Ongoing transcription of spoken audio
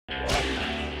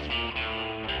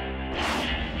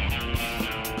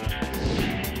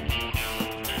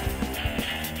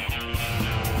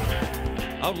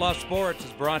Outlaw Sports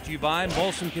is brought to you by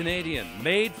Molson Canadian,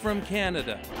 made from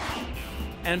Canada,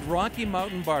 and Rocky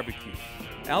Mountain Barbecue,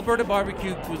 Alberta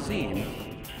barbecue cuisine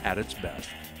at its best.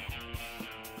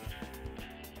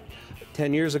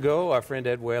 10 years ago, our friend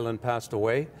Ed Whalen passed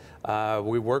away.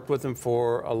 We worked with him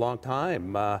for a long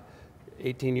time.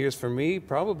 18 years for me,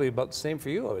 probably about the same for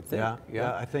you, I would think.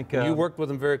 Yeah, I think... you worked with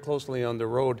him very closely on the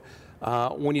road.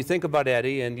 When you think about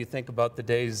Eddie and you think about the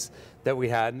days that we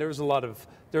had, and there was a lot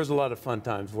of fun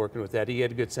times working with Eddie. He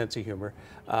had a good sense of humor.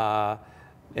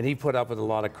 And he put up with a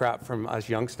lot of crap from us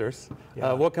youngsters.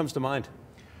 Yeah. What comes to mind?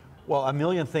 Well, a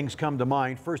million things come to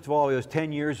mind. First of all, it was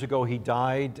 10 years ago he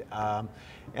died.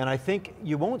 And I think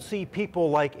you won't see people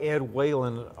like Ed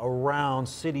Whalen around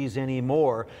cities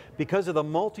anymore because of the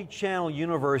multi-channel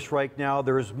universe right now.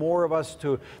 There's more of us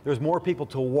there's more people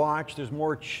to watch. There's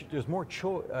more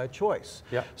choice.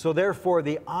 Yeah. So therefore,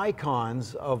 the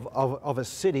icons of a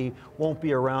city won't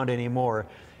be around anymore.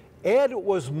 Ed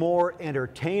was more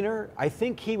entertainer. I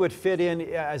think he would fit in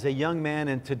as a young man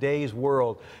in today's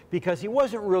world because he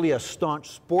wasn't really a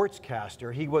staunch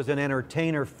sportscaster. He was an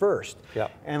entertainer first. Yeah.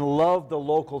 And loved the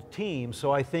local team.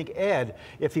 So I think Ed,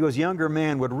 if he was a younger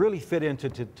man, would really fit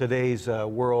into today's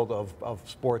world of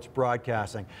sports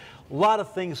broadcasting. A lot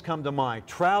of things come to mind.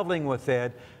 Traveling with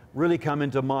Ed really come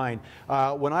into mind.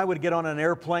 When I would get on an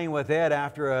airplane with Ed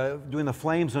after doing the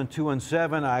Flames on 2 and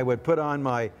 7, I would put on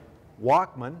my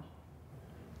Walkman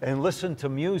and listen to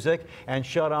music and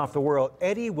shut off the world.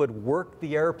 Eddie would work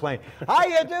the airplane. How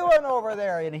you doing over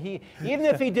there? And he, even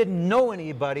if he didn't know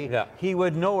anybody, yeah, he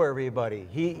would know everybody.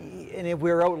 And if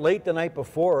we were out late the night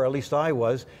before, or at least I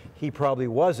was, he probably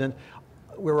wasn't,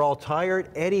 we were all tired,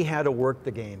 Eddie had to work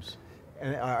the games.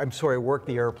 And I'm sorry, work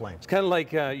the airplane. It's kind of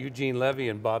like Eugene Levy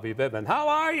and Bobby Bibbin. How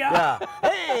are you? Yeah.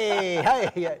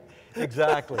 Hey, yeah,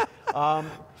 exactly.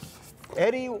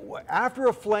 Eddie, after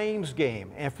a Flames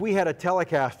game, if we had a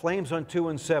telecast, Flames on 2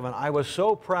 and 7, I was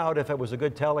so proud if it was a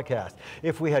good telecast,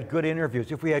 if we had good interviews,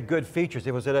 if we had good features,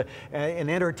 it was an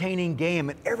entertaining game,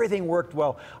 and everything worked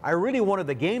well. I really wanted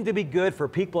the game to be good for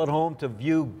people at home to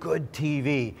view good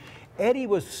TV. Eddie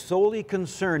was solely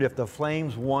concerned if the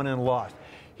Flames won and lost.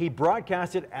 He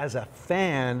broadcasted as a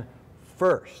fan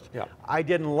first. Yeah. I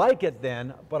didn't like it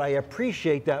then, but I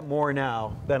appreciate that more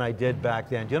now than I did back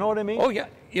then. Do you know what I mean? Oh, yeah.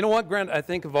 You know what, Grant? I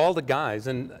think of all the guys,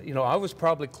 and, you know, I was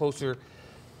probably closer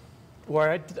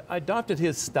where I adopted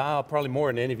his style probably more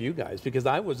than any of you guys because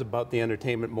I was about the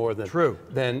entertainment more than,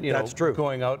 you know,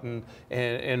 going out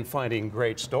and finding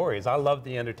great stories. I loved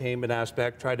the entertainment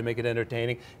aspect, tried to make it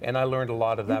entertaining, and I learned a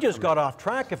lot of that. You just got off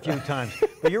track a few times,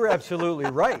 but you're absolutely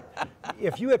right.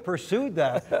 If you had pursued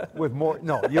that with more,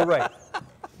 no, you're right.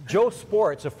 Joe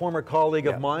Sports, a former colleague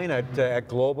of mine at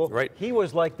Global, he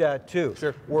was like that too.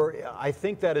 Sure. Where I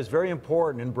think that is very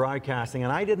important in broadcasting,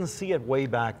 and I didn't see it way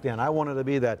back then. I wanted to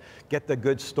be that, get the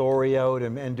good story out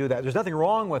and do that. There's nothing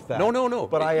wrong with that. No.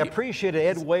 But I appreciated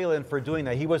Ed Whalen for doing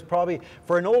that. He was probably,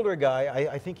 for an older guy,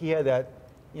 I think he had that.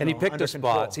 And he picked his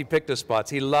spots. He picked his spots.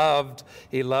 He told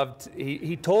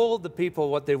the people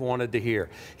what they wanted to hear.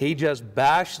 He just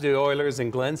bashed the Oilers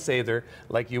and Glenn Sather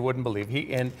like you wouldn't believe.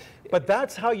 But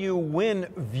that's how you win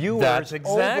viewers that's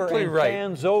exactly over and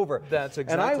fans over. That's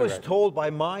exactly And I was right. told by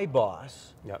my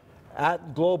boss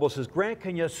at Global, says, Grant,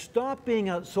 can you stop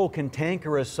being so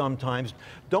cantankerous sometimes?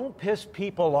 Don't piss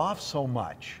people off so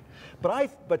much.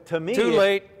 But to me, too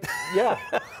late. Yeah,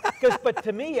 but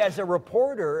to me, as a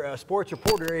reporter, a sports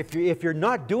reporter, if you're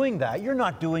not doing that, you're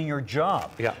not doing your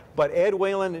job. Yeah. But Ed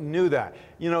Whalen knew that.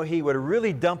 You know, he would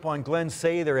really dump on Glenn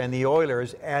Sather and the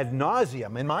Oilers ad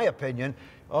nauseum, in my opinion.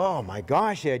 Oh my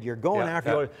gosh, Ed, you're going after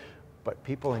the Oilers. But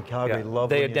people in Calgary love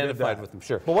when you did that. They identified with them,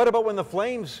 sure. But what about when the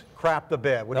Flames crapped the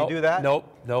bed? Would he do that?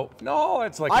 Nope. No,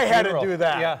 it's like I had to do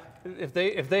that. Yeah.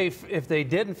 If they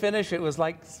didn't finish, it was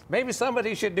like maybe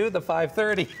somebody should do the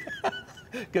 5:30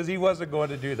 because he wasn't going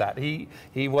to do that. He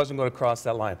wasn't going to cross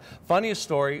that line. Funniest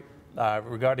story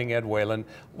regarding Ed Whalen,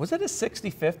 was it his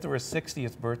 65th or his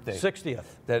 60th birthday? 60th.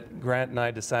 That Grant and I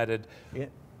decided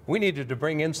we needed to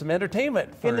bring in some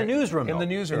entertainment. In the newsroom. In the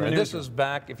newsroom. And this was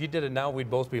back, if you did it now, we'd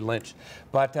both be lynched.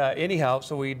 But anyhow,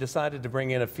 so we decided to bring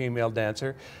in a female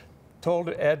dancer. Told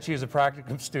Ed she was a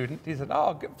practicum student. He said,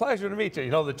 oh, pleasure to meet you.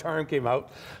 You know, the charm came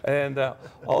out, and all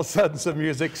of a sudden some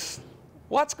music's,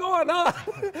 what's going on?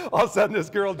 All of a sudden this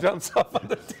girl jumps up on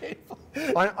the table.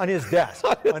 On his desk.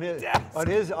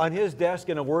 on his desk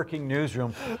in a working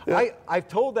newsroom. I've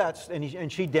told that, and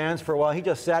she danced for a while. He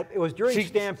just sat. It was during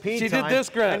Stampede She time, did this,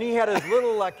 Grant. and he had his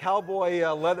little cowboy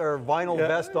leather vinyl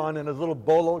vest on and his little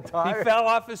bolo tie. He fell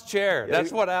off his chair.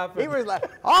 That's what happened. He was like,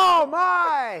 "Oh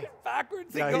my!"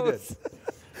 Backwards he Yeah, goes. He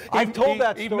did. I've told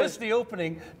that story. He missed the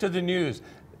opening to the news.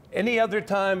 Any other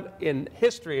time in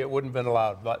history, it wouldn't have been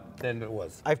allowed, but then it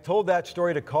was. I've told that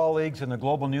story to colleagues in the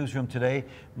global newsroom today.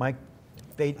 Mike,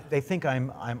 they think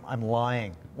I'm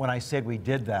lying when I said we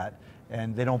did that,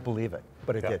 and they don't believe it,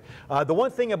 but it did. The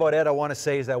one thing about Ed I want to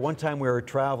say is that one time we were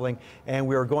traveling and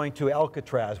we were going to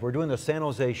Alcatraz. We're doing the San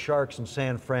Jose Sharks in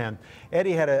San Fran.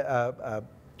 Eddie had a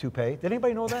toupee. Did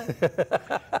anybody know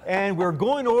that? And we're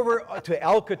going over to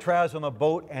Alcatraz on the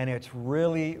boat, and it's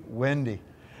really windy.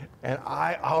 And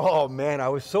oh man, I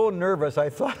was so nervous. I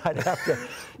thought I'd have to.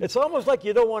 It's almost like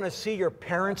you don't want to see your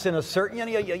parents in a certain,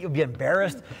 you'll be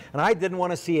embarrassed. And I didn't want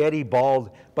to see Eddie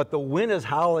bald, but the wind is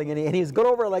howling, and he's going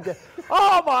over like,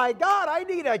 oh my God, I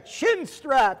need a chin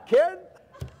strap, kid.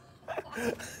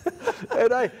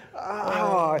 And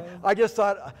I just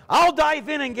thought, I'll dive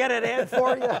in and get it, Ed,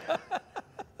 for you.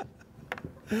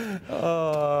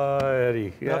 Oh,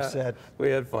 Eddie. Yeah. Enough said. We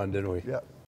had fun, didn't we? Yeah.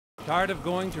 Tired of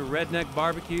going to redneck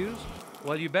barbecues?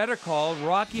 Well, you better call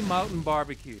Rocky Mountain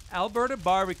Barbecue. Alberta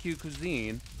barbecue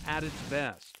cuisine at its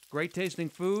best. Great tasting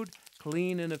food,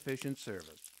 clean and efficient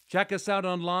service. Check us out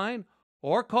online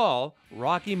or call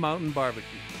Rocky Mountain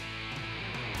Barbecue.